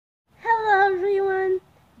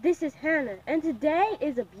this is Hannah, and today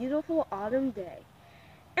is a beautiful autumn day.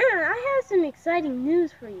 And I have some exciting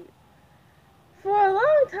news for you. For a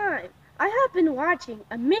long time, I have been watching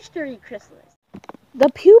a mystery chrysalis. The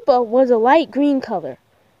pupa was a light green color.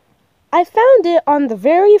 I found it on the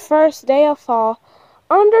very first day of fall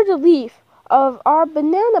under the leaf of our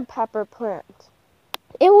banana pepper plant.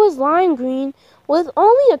 It was lime green with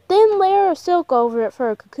only a thin layer of silk over it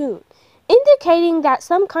for a cocoon, indicating that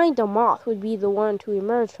some kind of moth would be the one to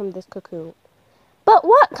emerge from this cocoon. But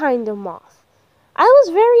what kind of moth? I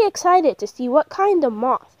was very excited to see what kind of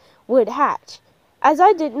moth would hatch, as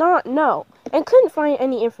I did not know and couldn't find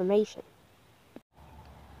any information.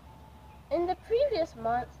 In the previous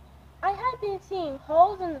months, I had been seeing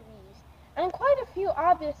holes in the leaves and quite a few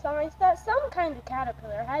obvious signs that some kind of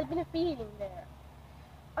caterpillar had been feeding there.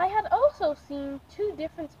 I had also seen two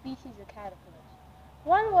different species of caterpillars.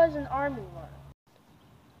 One was an armyworm.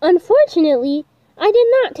 Unfortunately, I did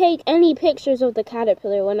not take any pictures of the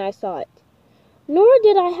caterpillar when I saw it, nor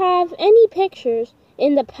did I have any pictures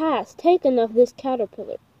in the past taken of this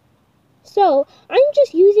caterpillar. So, I'm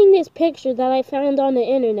just using this picture that I found on the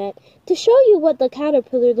internet to show you what the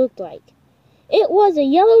caterpillar looked like. It was a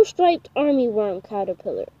yellow-striped armyworm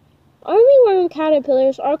caterpillar. Armyworm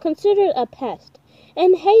caterpillars are considered a pest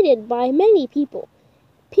and hated by many people.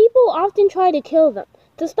 People often try to kill them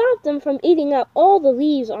to stop them from eating up all the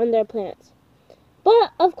leaves on their plants.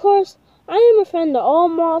 But, of course, I am a friend to all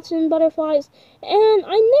moths and butterflies, and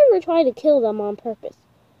I never try to kill them on purpose.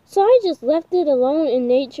 So I just left it alone in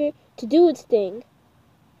nature to do its thing.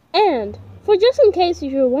 And, for just in case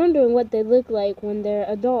if you're wondering what they look like when they're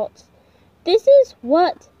adults, this is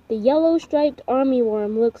what the yellow-striped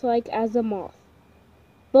armyworm looks like as a moth.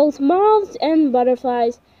 Both moths and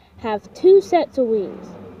butterflies have two sets of wings.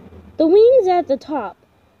 The wings at the top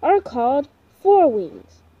are called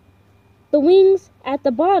forewings. The wings at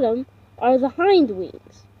the bottom are the hind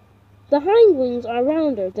wings. The hind wings are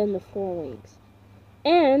rounder than the forewings.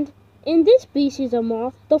 And in this species of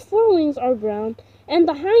moth, the forewings are brown and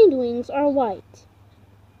the hind wings are white.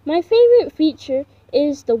 My favorite feature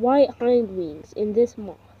is the white hind wings in this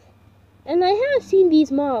moth. And I have seen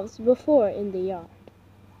these moths before in the yard.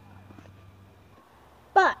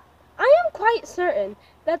 But I am quite certain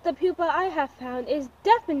that the pupa I have found is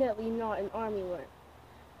definitely not an armyworm,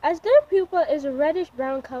 as their pupa is a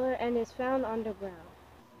reddish-brown color and is found underground.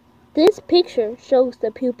 This picture shows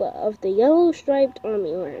the pupa of the yellow-striped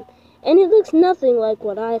armyworm, and it looks nothing like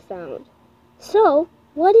what I found. So,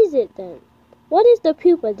 what is it then? What is the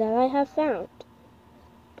pupa that I have found?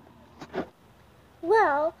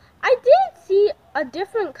 Well, I did see a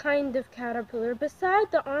different kind of caterpillar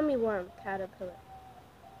beside the armyworm caterpillar.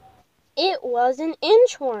 It was an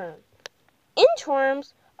inchworm.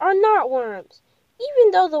 Inchworms are not worms,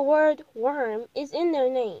 even though the word worm is in their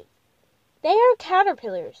name. They are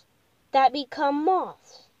caterpillars that become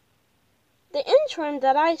moths. The inchworm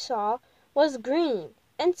that I saw was green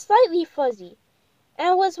and slightly fuzzy,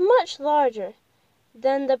 and was much larger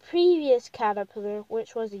than the previous caterpillar,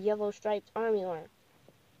 which was a yellow-striped armyworm.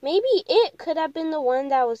 Maybe it could have been the one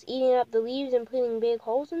that was eating up the leaves and putting big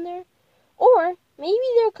holes in there. Or maybe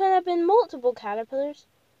there could have been multiple caterpillars.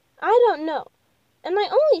 I don't know. And I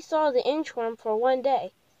only saw the inchworm for one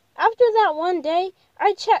day. After that one day,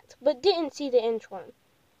 I checked but didn't see the inchworm.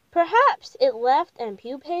 Perhaps it left and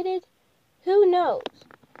pupated? Who knows?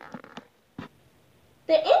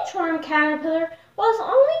 The inchworm caterpillar was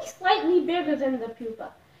only slightly bigger than the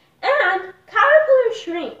pupa. And caterpillars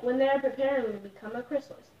shrink when they are preparing to become a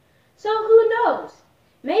chrysalis. So who knows?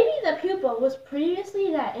 Maybe the pupa was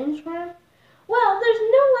previously that inchworm? Well, there's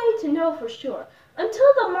no way to know for sure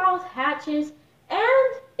until the moth hatches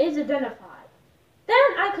and is identified. Then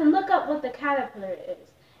I can look up what the caterpillar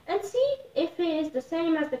is and see if it is the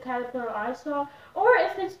same as the caterpillar I saw or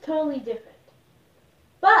if it's totally different.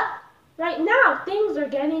 But right now things are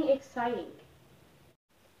getting exciting.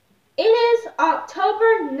 It is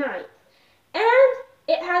October 9th and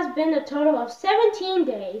it has been a total of 17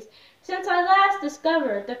 days since I last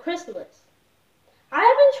discovered the chrysalis. I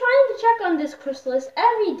have been trying to check on this chrysalis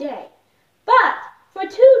every day, but for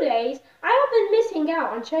 2 days I have been missing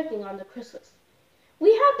out on checking on the chrysalis.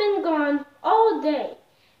 We have been gone all day,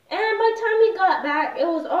 and by the time we got back it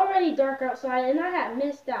was already dark outside and I had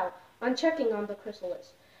missed out on checking on the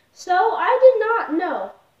chrysalis. So I did not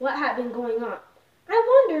know what had been going on.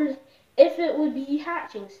 I wondered if it would be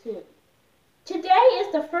hatching soon. Today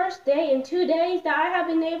is the first day in 2 days that I have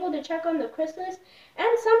been able to check on the chrysalis,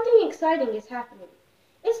 and something exciting is happening.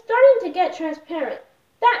 It's starting to get transparent.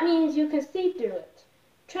 That means you can see through it.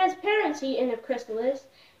 Transparency in a chrysalis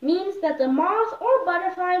means that the moth or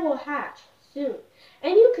butterfly will hatch soon,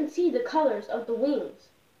 and you can see the colors of the wings.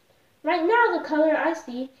 Right now the color I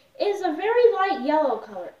see is a very light yellow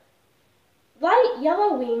color. Light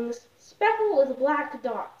yellow wings speckled with black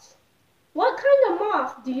dots. What kind of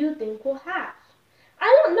moth do you think will hatch?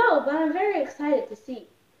 I don't know, but I'm very excited to see.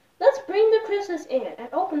 Let's bring the chrysalis in and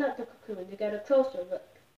open up the cocoon to get a closer look.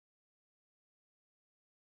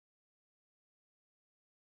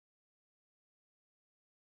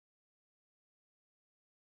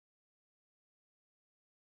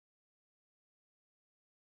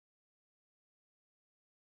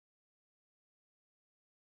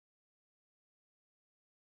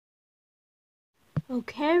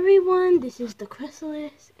 Okay everyone, this is the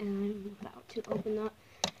chrysalis and I'm about to open up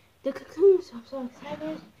the cocoon, so I'm so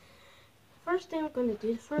excited. First thing I'm going to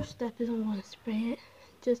do, the first step is I'm going to spray it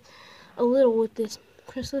just a little with this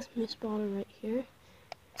chrysalis mist bottle right here.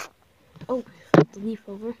 Oh, flip the leaf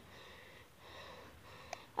over.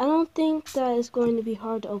 I don't think that it's going to be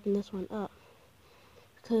hard to open this one up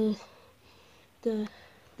because the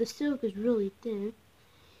silk is really thin.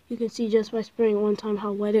 You can see just by spraying it one time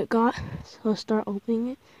how wet it got. So I'll start opening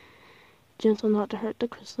it. Gentle not to hurt the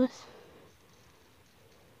chrysalis.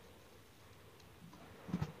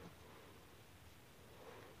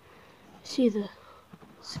 See the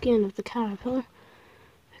skin of the caterpillar?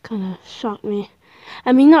 It kind of shocked me.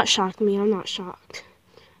 I mean, not shocked me, I'm not shocked.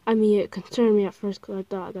 I mean, it concerned me at first because I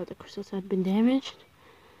thought that the chrysalis had been damaged.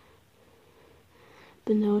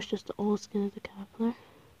 But no, it's just the old skin of the caterpillar.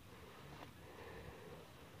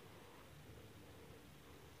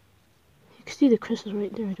 You can see the chrysalis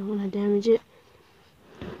right there. I don't want to damage it.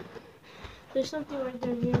 There's something right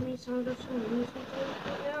there near me, so I'm just going to move something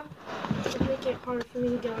right now to make it hard for me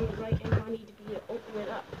to get on the right angle. I need to be able to open it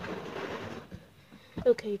up.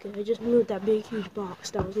 Okay, good. I just moved that big, huge box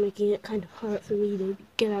that was making it kind of hard for me to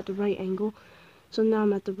get at the right angle. So now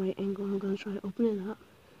I'm at the right angle. I'm going to try to open it up.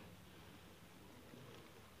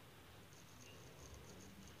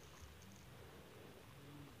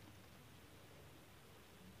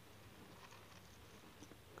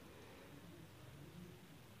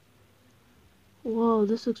 Whoa,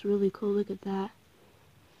 this looks really cool. Look at that.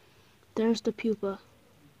 There's the pupa.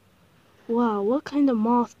 Wow, what kind of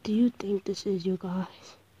moth do you think this is, you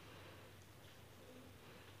guys?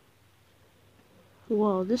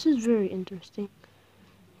 Whoa, this is very interesting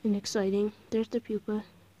and exciting. There's the pupa.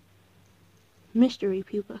 Mystery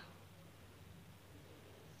pupa.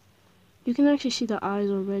 You can actually see the eyes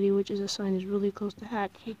already, which is a sign it's really close to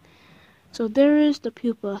hatching. So there is the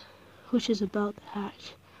pupa, which is about to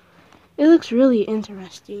hatch. It looks really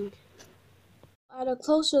interesting. At a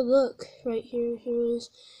closer look, right here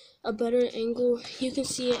is a better angle. You can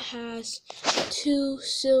see it has two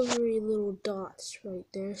silvery little dots right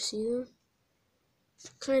there. See them?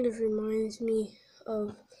 Kind of reminds me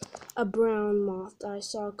of a brown moth that I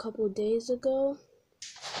saw a couple days ago.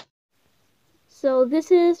 So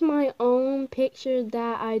this is my own picture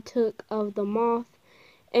that I took of the moth.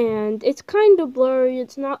 And it's kind of blurry.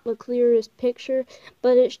 It's not the clearest picture,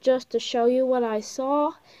 but it's just to show you what I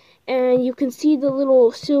saw. And you can see the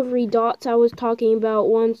little silvery dots I was talking about,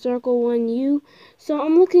 one circle, one U. So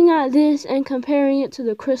I'm looking at this and comparing it to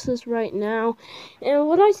the chrysalis right now. And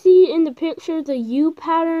what I see in the picture, the U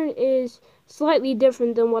pattern is slightly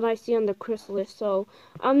different than what I see on the chrysalis. So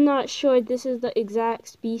I'm not sure this is the exact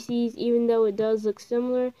species, even though it does look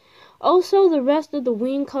similar. Also, the rest of the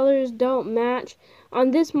wing colors don't match.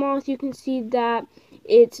 On this moth, you can see that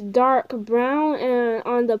it's dark brown, and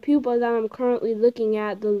on the pupa that I'm currently looking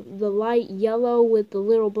at, the light yellow with the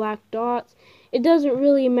little black dots, it doesn't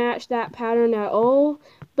really match that pattern at all.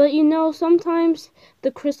 But you know, sometimes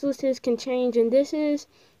the chrysalises can change, and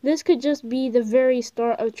this could just be the very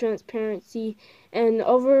start of transparency, and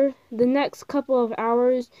over the next couple of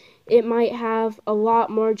hours it might have a lot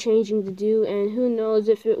more changing to do, and who knows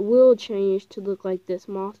if it will change to look like this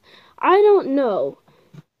moth. I don't know.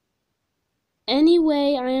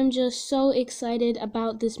 Anyway, I am just so excited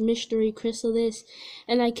about this mystery chrysalis,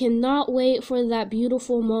 and I cannot wait for that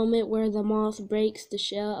beautiful moment where the moth breaks the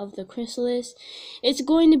shell of the chrysalis. It's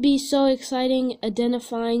going to be so exciting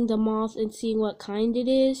identifying the moth and seeing what kind it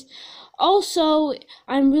is. Also,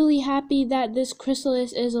 I'm really happy that this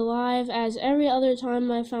chrysalis is alive, as every other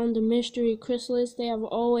time I found a mystery chrysalis, they have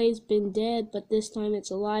always been dead, but this time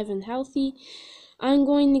it's alive and healthy. I'm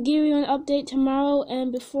going to give you an update tomorrow,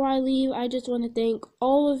 and before I leave, I just want to thank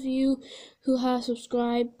all of you who have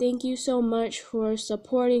subscribed. Thank you so much for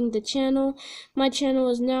supporting the channel. My channel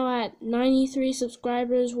is now at 93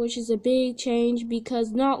 subscribers, which is a big change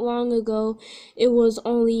because not long ago it was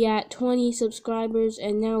only at 20 subscribers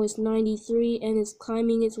and now it's 93 and it's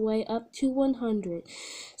climbing its way up to 100.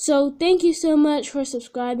 So thank you so much for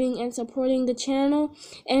subscribing and supporting the channel,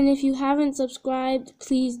 and if you haven't subscribed,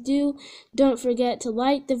 please do. Don't forget to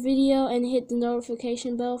like the video and hit the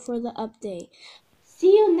notification bell for the update.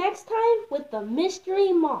 See you next time with the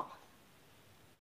mystery moth.